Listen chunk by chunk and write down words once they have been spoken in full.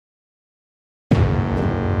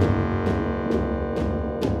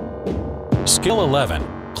Skill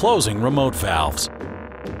 11. Closing remote valves.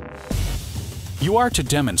 You are to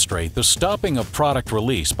demonstrate the stopping of product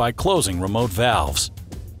release by closing remote valves.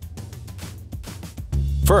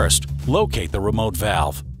 First, locate the remote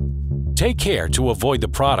valve. Take care to avoid the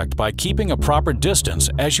product by keeping a proper distance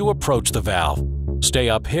as you approach the valve. Stay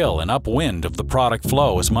uphill and upwind of the product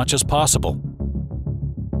flow as much as possible.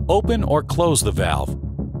 Open or close the valve.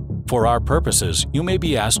 For our purposes, you may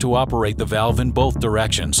be asked to operate the valve in both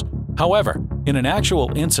directions. However, in an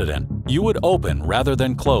actual incident, you would open rather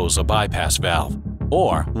than close a bypass valve,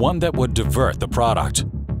 or one that would divert the product.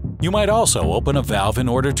 You might also open a valve in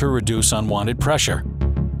order to reduce unwanted pressure.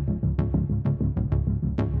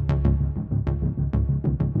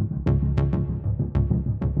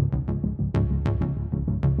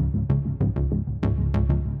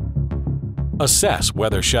 Assess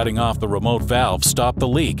whether shutting off the remote valve stopped the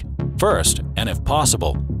leak. First, and if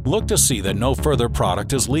possible, look to see that no further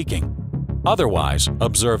product is leaking. Otherwise,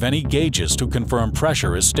 observe any gauges to confirm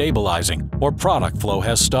pressure is stabilizing or product flow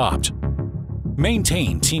has stopped.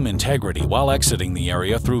 Maintain team integrity while exiting the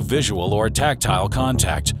area through visual or tactile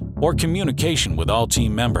contact or communication with all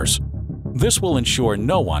team members. This will ensure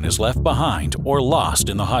no one is left behind or lost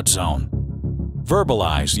in the hot zone.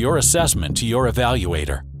 Verbalize your assessment to your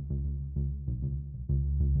evaluator.